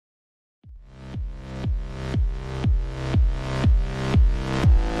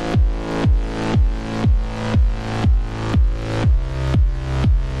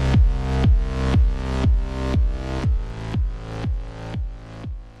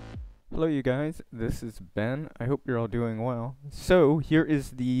Hello you guys, this is Ben. I hope you're all doing well. So here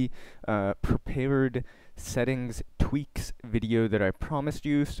is the prepared settings tweaks video that I promised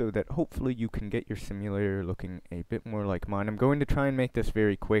you so that hopefully you can get your simulator looking a bit more like mine. I'm going to try and make this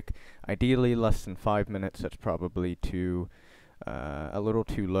very quick, ideally less than 5 minutes. That's probably a little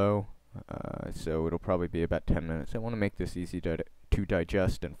too low, so it'll probably be about 10 minutes. I want to make this easy to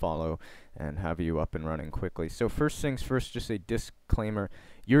digest and follow and have you up and running quickly. So first things first, just a disclaimer.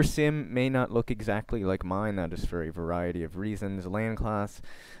 Your sim may not look exactly like mine. That is for a variety of reasons. Land class,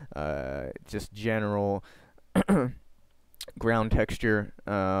 just general ground texture,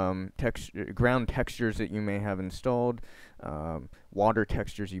 ground textures that you may have installed, water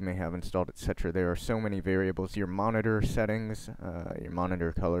textures you may have installed, etc. There are so many variables. Your monitor settings, your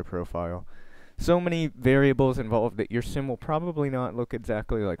monitor color profile. So many variables involved that your sim will probably not look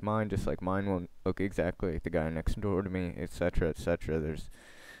exactly like mine, just like mine won't look exactly like the guy next door to me, etc., etc.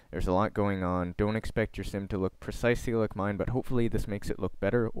 There's a lot going on. Don't expect your sim to look precisely like mine, but hopefully this makes it look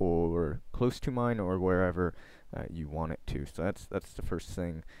better or close to mine or wherever you want it to. So that's the first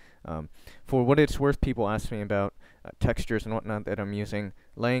thing. For what it's worth, people ask me about textures and whatnot that I'm using.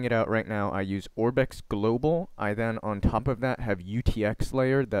 Laying it out right now, I use Orbx Global. I then, on top of that, have UTX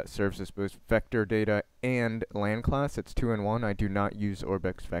layer that serves as both vector data and land class. It's 2-in-1. I do not use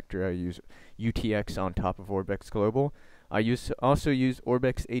Orbx Vector. I use UTX on top of Orbx Global. I also use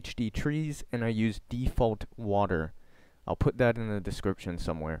Orbx HD Trees, and I use Default Water. I'll put that in the description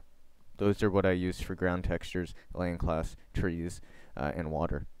somewhere. Those are what I use for ground textures, land class, trees, and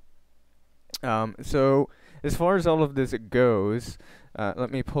water. So as far as all of this goes,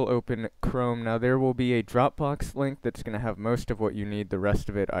 let me pull open Chrome. Now there will be a Dropbox link that's going to have most of what you need. The rest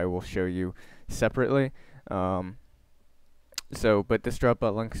of it I will show you separately. But this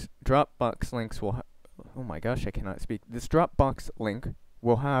Dropbox links will oh my gosh, I cannot speak. This Dropbox link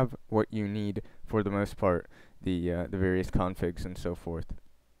will have what you need for the most part, the various configs and so forth.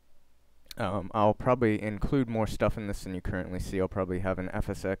 I'll probably include more stuff in this than you currently see. I'll probably have an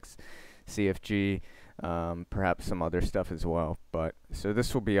FSX, CFG, perhaps some other stuff as well. So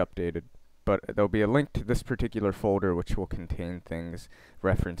this will be updated. But there'll be a link to this particular folder which will contain things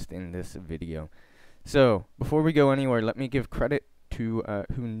referenced in this video. So before we go anywhere, let me give credit to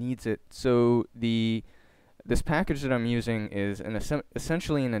who needs it. So this package that I'm using is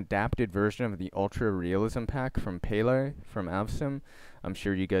essentially an adapted version of the Ultra Realism pack from Pele from Avsim. I'm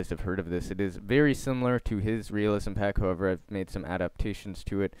sure you guys have heard of this. It is very similar to his Realism pack, however I've made some adaptations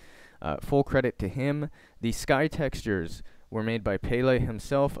to it. Full credit to him. The sky textures were made by Pele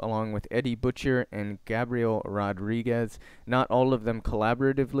himself along with Eddie Butcher and Gabriel Rodrigues. Not all of them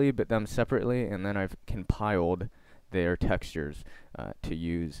collaboratively, but them separately, and then I've compiled their textures to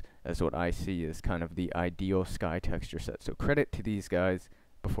use as what I see as kind of the ideal sky texture set. So credit to these guys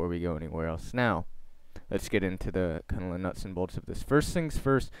before we go anywhere else. Now, let's get into the kind of the nuts and bolts of this. First things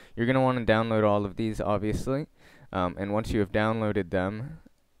first, you're going to want to download all of these, obviously. And once you have downloaded them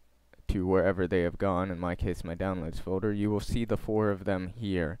to wherever they have gone, in my case, my downloads folder, you will see the 4 of them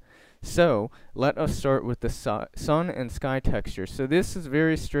here. So, let us start with the sun and sky texture. So this is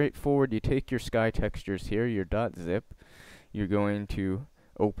very straightforward. You take your sky textures here, your .zip. You're going to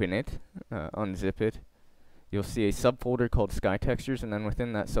open it, unzip it. You'll see a subfolder called sky textures, and then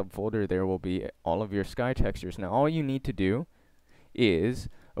within that subfolder there will be all of your sky textures. Now all you need to do is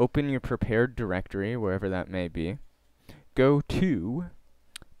open your prepared directory, wherever that may be. Go to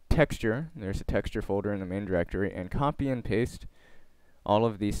texture, there's a texture folder in the main directory, and copy and paste all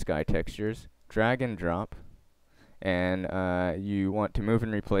of these sky textures, drag and drop, and you want to move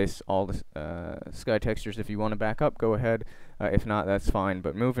and replace all the sky textures. If you want to back up, go ahead. If not, that's fine,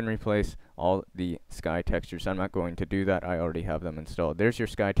 but move and replace all the sky textures. I'm not going to do that. I already have them installed. There's your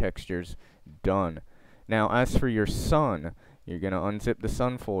sky textures done. Now, as for your sun, you're going to unzip the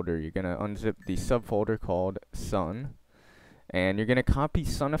sun folder. You're going to unzip the subfolder called sun. And you're going to copy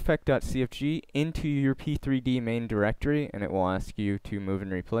suneffect.cfg into your P3D main directory, and it will ask you to move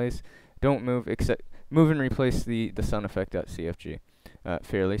and replace. Don't move, except move and replace the suneffect.cfg.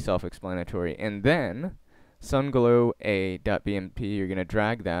 Fairly self-explanatory. And then sunglow.a.bmp, you're going to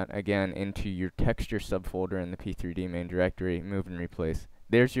drag that again into your texture subfolder in the P3D main directory, move and replace.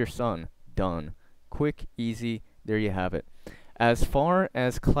 There's your sun. Done. Quick, easy, there you have it. As far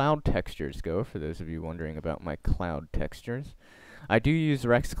as cloud textures go, for those of you wondering about my cloud textures, I do use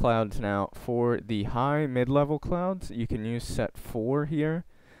Rex clouds now. For the high mid-level clouds, you can use set 4 here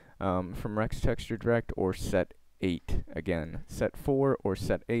from Rex Texture Direct, or set 8. Again, set 4 or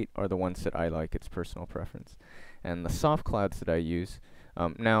set 8 are the ones that I like. It's personal preference. And the soft clouds that I use,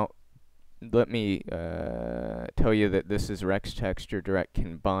 now let me tell you that this is Rex Texture Direct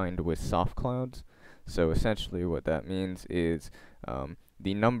combined with soft clouds. So essentially what that means is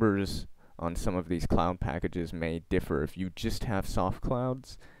the numbers on some of these cloud packages may differ. If you just have soft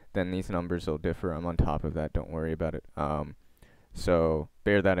clouds, then these numbers will differ. I'm on top of that, don't worry about it. So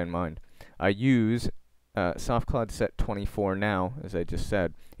bear that in mind. I use soft cloud set 24 now, as I just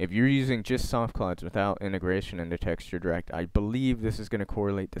said. If you're using just soft clouds without integration into Texture Direct, I believe this is going to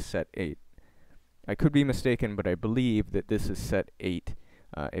correlate to set 8. I could be mistaken, but I believe that this is set 8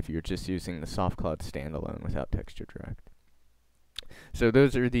 if you're just using the soft cloud standalone without Texture Direct. So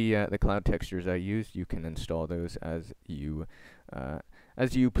those are the cloud textures I used. You can install those as you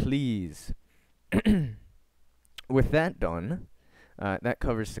please. With that done, that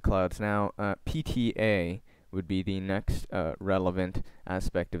covers the clouds. Now, PTA would be the next relevant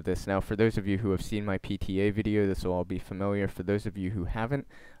aspect of this. Now, for those of you who have seen my PTA video, this will all be familiar. For those of you who haven't,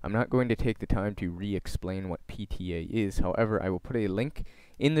 I'm not going to take the time to re-explain what PTA is. However, I will put a link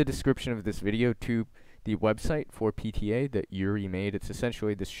in the description of this video to the website for PTA that Yuri made. It's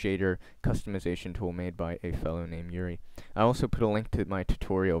essentially this shader customization tool made by a fellow named Yuri. I also put a link to my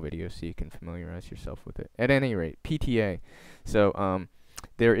tutorial video so you can familiarize yourself with it. At any rate, PTA. So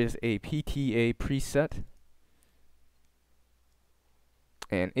there is a PTA preset,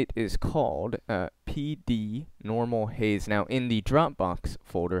 and it is called PD Normal Haze. Now, in the Dropbox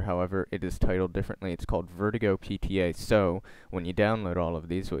folder, however, it is titled differently. It's called Vertigo PTA. So, when you download all of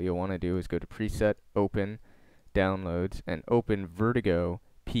these, what you'll want to do is go to Preset, Open, Downloads, and open Vertigo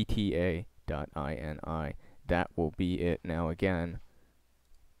PTA.ini. That will be it. Now, again,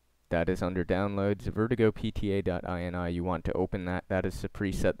 that is under Downloads, Vertigo PTA.ini. You want to open that. That is the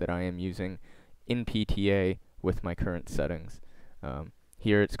preset that I am using in PTA with my current settings.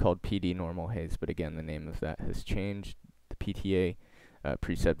 Here it's called PD Normal Haze, but again, the name of that has changed. The PTA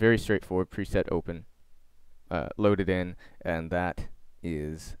preset, very straightforward, preset open, loaded in, and that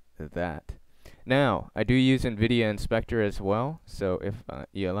is that. Now, I do use Nvidia Inspector as well, so if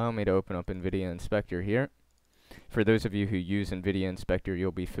you allow me to open up Nvidia Inspector here. For those of you who use Nvidia Inspector,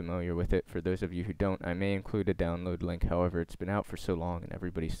 you'll be familiar with it. For those of you who don't, I may include a download link. However, it's been out for so long and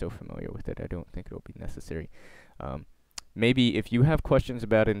everybody's so familiar with it, I don't think it'll be necessary. Maybe if you have questions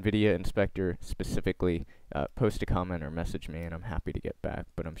about Nvidia Inspector specifically, post a comment or message me and I'm happy to get back,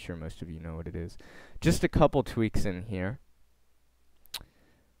 but I'm sure most of you know what it is. Just a couple tweaks in here,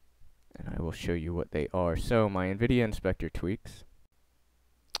 and I will show you what they are. So my Nvidia Inspector tweaks,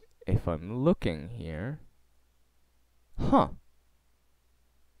 if I'm looking here,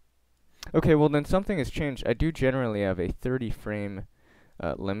 okay, well then something has changed. I do generally have a 30 frame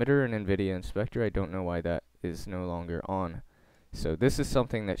limiter in Nvidia Inspector. I don't know why that is no longer on. So this is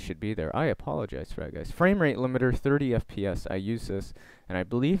something that should be there. I apologize for that, guys. Framerate limiter 30 FPS. I use this, and I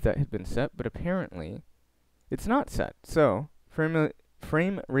believe that had been set, but apparently it's not set. So frame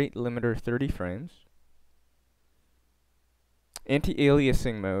rate limiter 30 frames.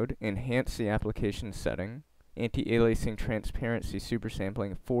 Anti-aliasing mode, enhance the application setting. Anti-aliasing transparency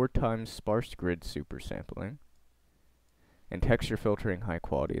supersampling, 4x sparse grid supersampling. And texture filtering high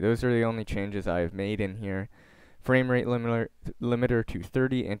quality. Those are the only changes I have made in here. Frame rate limiter to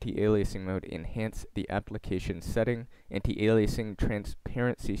 30, anti-aliasing mode, enhance the application setting, anti-aliasing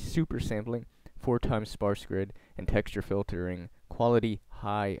transparency supersampling, 4x sparse grid, and texture filtering quality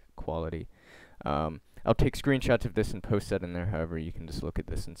high quality. I'll take screenshots of this and post that in there. However, you can just look at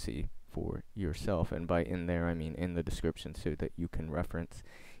this and see for yourself. And by in there, I mean in the description so that you can reference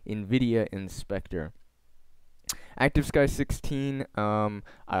Nvidia Inspector. ActiveSky 16,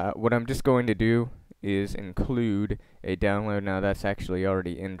 what I'm just going to do is include a download. Now that's actually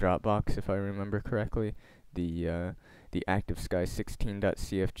already in Dropbox, if I remember correctly, the ActiveSky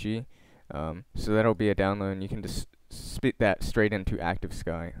 16.cfg. So that'll be a download, and you can just spit that straight into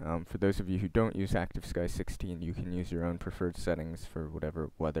ActiveSky. For those of you who don't use ActiveSky 16, you can use your own preferred settings for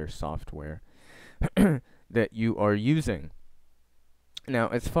whatever weather software that you are using. Now,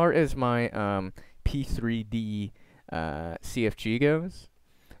 as far as my P3D CFG goes,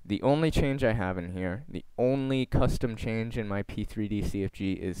 the only change I have in here, the only custom change in my P3D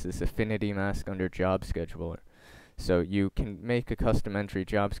CFG is this Affinity Mask under Job Scheduler. So you can make a custom entry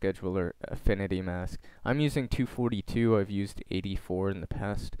Job Scheduler Affinity Mask. I'm using 242, I've used 84 in the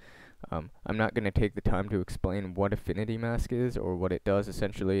past. I'm not going to take the time to explain what Affinity Mask is or what it does.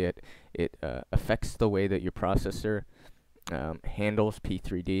 Essentially, it affects the way that your processor handles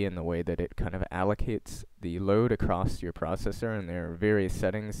P3D and the way that it kind of allocates the load across your processor, and there are various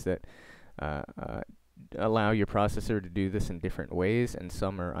settings that allow your processor to do this in different ways, and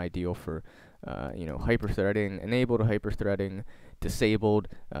some are ideal for hyperthreading, enabled hyperthreading, disabled,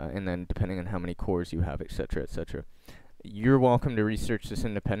 and then depending on how many cores you have, etc., etc. You're welcome to research this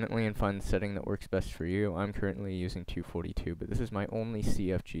independently and find the setting that works best for you. I'm currently using 242, but this is my only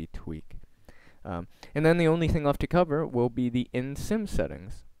CFG tweak. And then the only thing left to cover will be the in-sim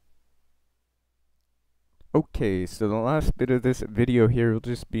settings. Okay, so the last bit of this video here will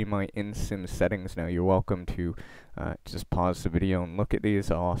just be my in-sim settings. Now you're welcome to just pause the video and look at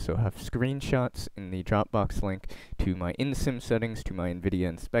these. I'll also have screenshots in the Dropbox link to my in-sim settings, to my Nvidia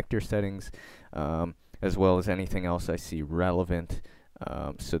Inspector settings, as well as anything else I see relevant,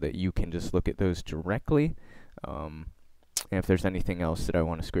 so that you can just look at those directly. And if there's anything else that I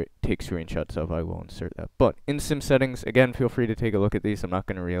want to take screenshots of, I will insert that. But in sim settings, again, feel free to take a look at these. I'm not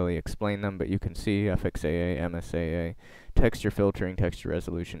going to really explain them, but you can see FXAA, MSAA, texture filtering, texture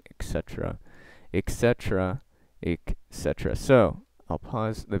resolution, etc., etc., etc. So I'll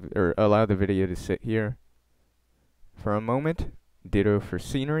pause or allow the video to sit here for a moment. Ditto for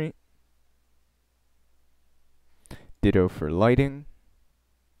scenery. Ditto for lighting.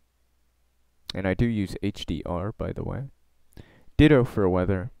 And I do use HDR, by the way. Ditto for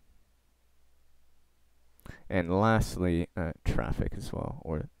weather. And lastly, traffic as well,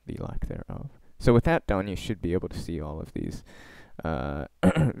 or the lack thereof. So with that done, you should be able to see all of these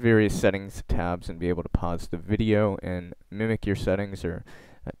various settings tabs and be able to pause the video and mimic your settings or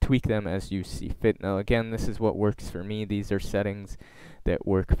tweak them as you see fit. Now again, this is what works for me. These are settings that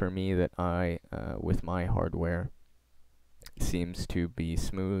work for me that I, with my hardware, seems to be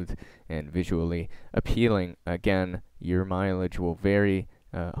smooth and visually appealing. Again, your mileage will vary.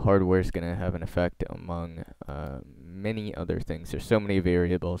 Hardware is going to have an effect among many other things. There's so many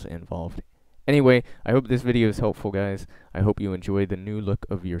variables involved. Anyway, I hope this video is helpful, guys. I hope you enjoy the new look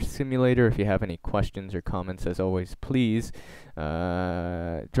of your simulator. If you have any questions or comments, as always, please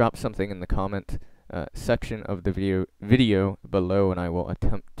drop something in the comment section of the video below, and I will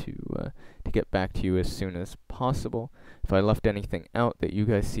attempt to get back to you as soon as possible. If I left anything out that you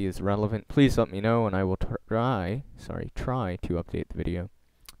guys see as relevant, please let me know, and I will try to update the video.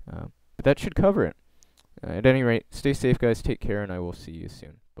 But that should cover it. At any rate, stay safe, guys. Take care, and I will see you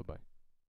soon. Bye-bye.